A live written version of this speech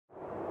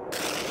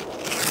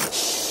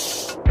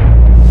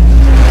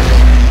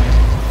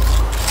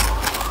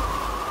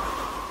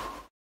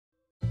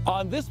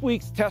On this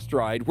week's test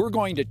ride, we're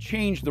going to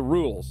change the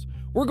rules.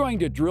 We're going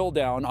to drill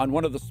down on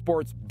one of the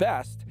sport's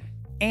best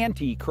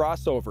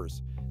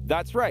anti-crossovers.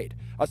 That's right,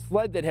 a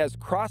sled that has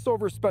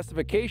crossover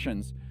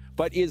specifications,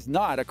 but is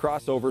not a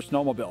crossover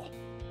snowmobile.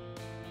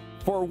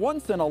 For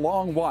once in a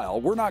long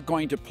while, we're not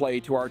going to play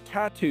to our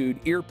tattooed,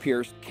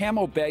 ear-pierced,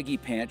 camo baggy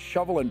pants,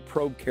 shovel and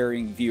probe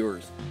carrying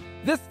viewers.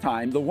 This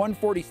time, the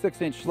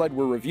 146-inch sled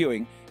we're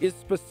reviewing is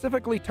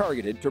specifically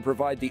targeted to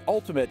provide the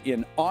ultimate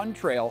in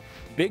on-trail,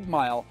 big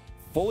mile,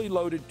 fully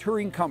loaded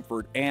touring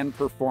comfort and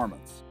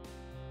performance.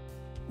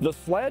 The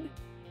sled?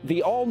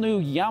 The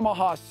all-new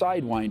Yamaha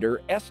Sidewinder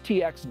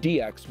S-TX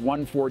DX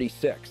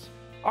 146.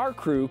 Our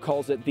crew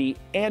calls it the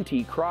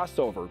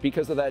anti-crossover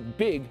because of that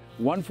big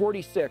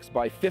 146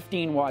 by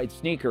 15 wide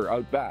sneaker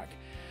out back.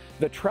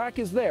 The track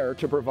is there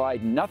to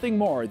provide nothing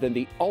more than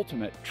the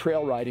ultimate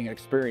trail riding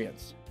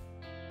experience.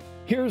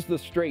 Here's the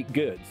straight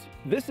goods.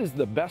 This is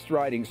the best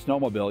riding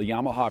snowmobile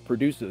Yamaha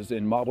produces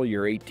in model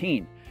year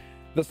 18.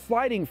 The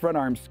sliding front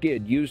arm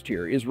skid used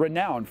here is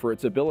renowned for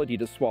its ability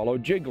to swallow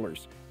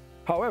jigglers.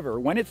 However,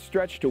 when it's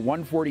stretched to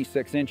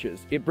 146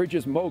 inches, it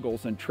bridges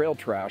moguls and trail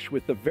trash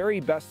with the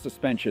very best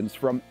suspensions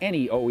from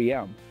any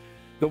OEM.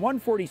 The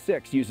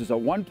 146 uses a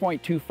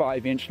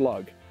 1.25-inch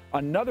lug,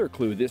 another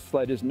clue this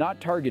sled is not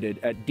targeted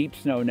at deep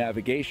snow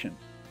navigation.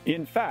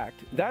 In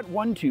fact, that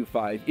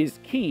 125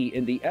 is key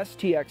in the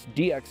S-TX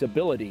DX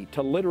ability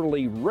to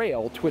literally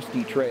rail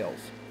twisty trails.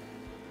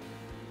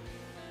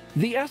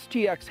 The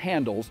S-TX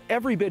handles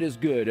every bit as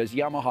good as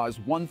Yamaha's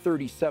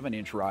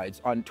 137-inch rides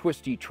on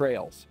twisty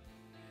trails.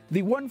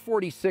 The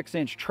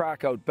 146-inch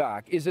track out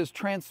back is as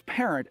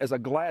transparent as a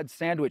Glad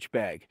sandwich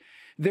bag.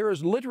 There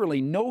is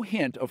literally no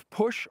hint of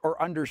push or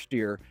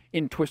understeer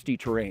in twisty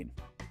terrain.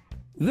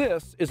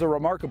 This is a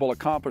remarkable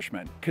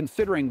accomplishment,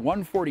 considering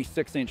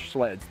 146-inch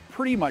sleds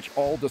pretty much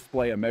all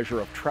display a measure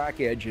of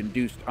track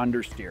edge-induced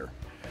understeer.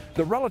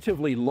 The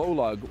relatively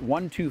low-lug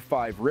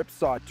 125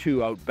 Ripsaw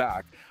 2 out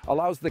back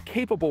allows the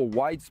capable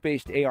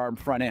wide-spaced A-arm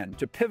front end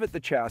to pivot the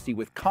chassis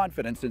with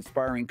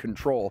confidence-inspiring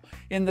control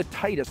in the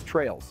tightest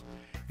trails.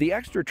 The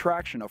extra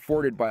traction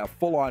afforded by a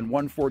full-on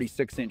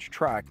 146-inch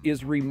track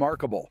is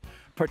remarkable,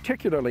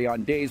 particularly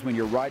on days when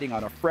you're riding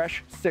on a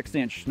fresh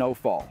 6-inch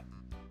snowfall.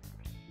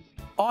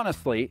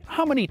 Honestly,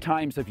 how many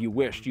times have you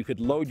wished you could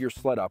load your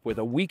sled up with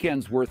a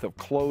weekend's worth of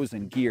clothes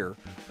and gear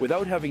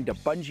without having to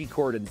bungee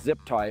cord and zip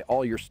tie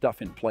all your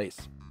stuff in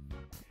place?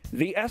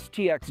 The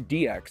S-TX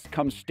DX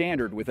comes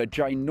standard with a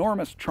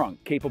ginormous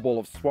trunk capable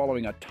of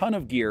swallowing a ton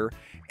of gear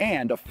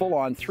and a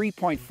full-on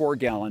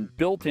 3.4-gallon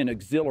built-in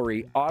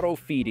auxiliary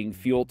auto-feeding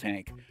fuel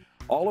tank.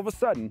 All of a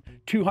sudden,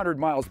 200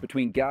 miles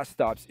between gas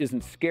stops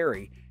isn't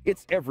scary,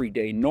 it's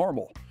everyday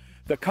normal.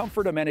 The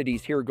comfort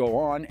amenities here go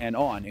on,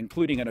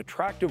 including an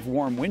attractive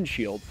warm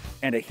windshield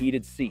and a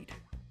heated seat.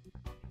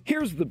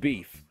 Here's the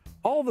beef.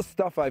 All the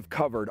stuff I've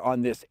covered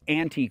on this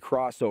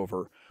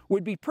anti-crossover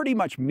would be pretty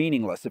much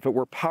meaningless if it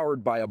were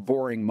powered by a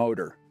boring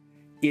motor.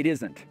 It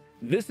isn't.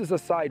 This is a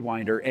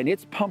Sidewinder and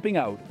it's pumping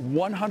out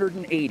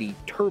 180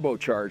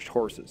 turbocharged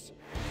horses.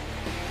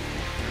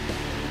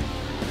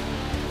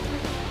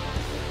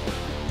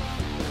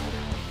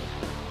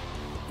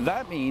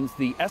 That means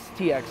the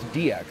S-TX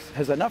DX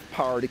has enough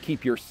power to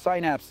keep your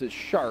synapses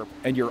sharp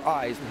and your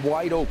eyes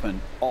wide open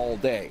all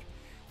day.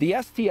 The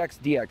S-TX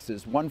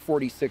DX's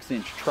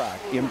 146-inch track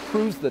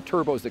improves the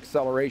turbo's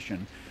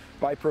acceleration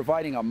by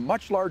providing a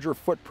much larger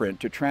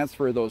footprint to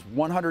transfer those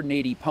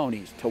 180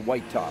 ponies to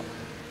white top.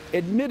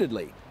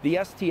 Admittedly, the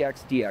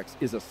S-TX DX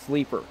is a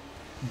sleeper.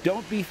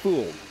 Don't be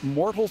fooled.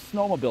 Mortal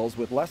snowmobiles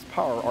with less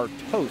power are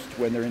toast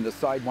when they're in the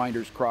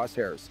Sidewinder's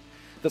crosshairs.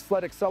 The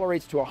sled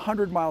accelerates to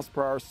 100 miles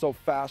per hour so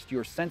fast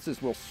your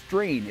senses will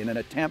strain in an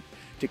attempt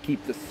to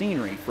keep the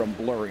scenery from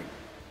blurring.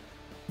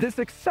 This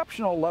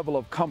exceptional level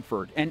of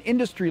comfort and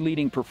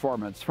industry-leading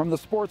performance from the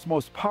sport's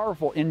most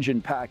powerful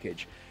engine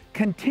package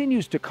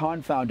continues to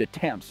confound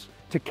attempts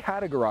to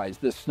categorize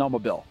this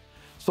snowmobile.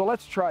 So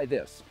let's try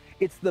this.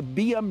 It's the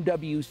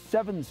BMW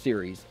 7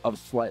 Series of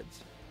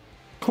sleds.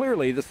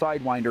 Clearly, the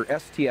Sidewinder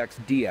S-TX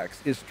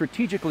DX is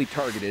strategically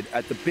targeted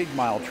at the big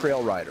mile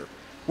trail rider.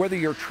 Whether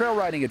your trail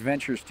riding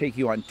adventures take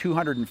you on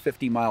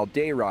 250-mile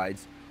day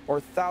rides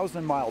or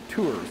 1,000-mile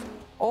tours,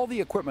 all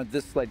the equipment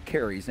this sled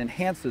carries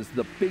enhances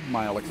the big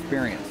mile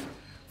experience.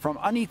 From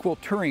unequal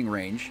touring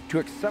range to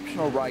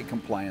exceptional ride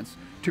compliance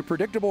to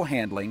predictable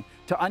handling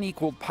to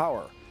unequaled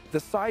power, the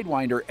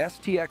Sidewinder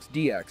S-TX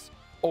DX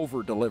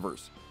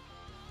over-delivers.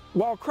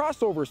 While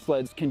crossover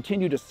sleds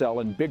continue to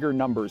sell in bigger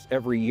numbers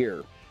every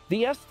year,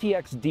 the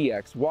S-TX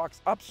DX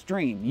walks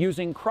upstream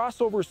using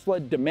crossover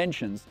sled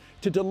dimensions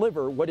to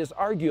deliver what is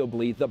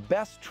arguably the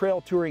best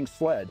trail touring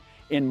sled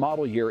in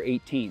model year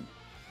 18.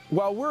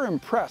 While we're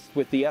impressed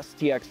with the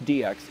S-TX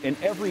DX in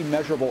every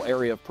measurable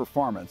area of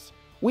performance,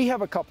 we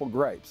have a couple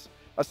gripes: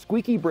 a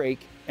squeaky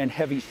brake and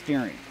heavy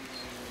steering.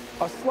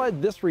 A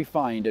sled this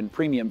refined and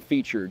premium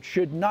featured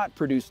should not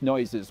produce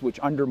noises which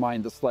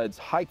undermine the sled's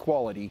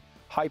high-quality,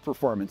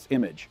 high-performance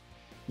image.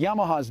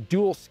 Yamaha's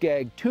dual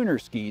skag tuner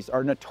skis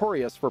are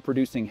notorious for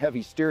producing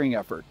heavy steering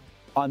effort.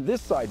 On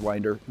this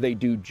Sidewinder, they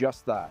do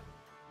just that.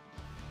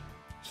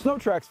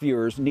 SnowTrax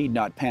viewers need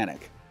not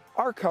panic.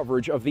 Our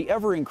coverage of the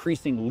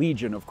ever-increasing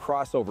legion of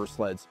crossover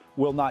sleds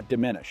will not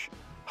diminish.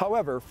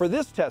 However, for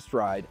this test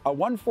ride, a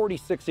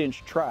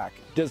 146-inch track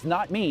does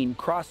not mean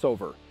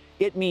crossover.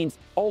 It means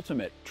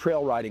ultimate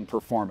trail riding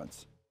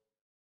performance.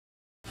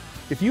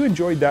 If you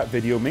enjoyed that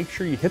video, make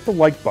sure you hit the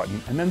like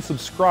button and then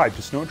subscribe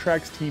to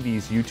SnowTrax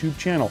TV's YouTube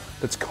channel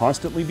that's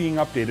constantly being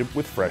updated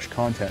with fresh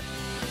content.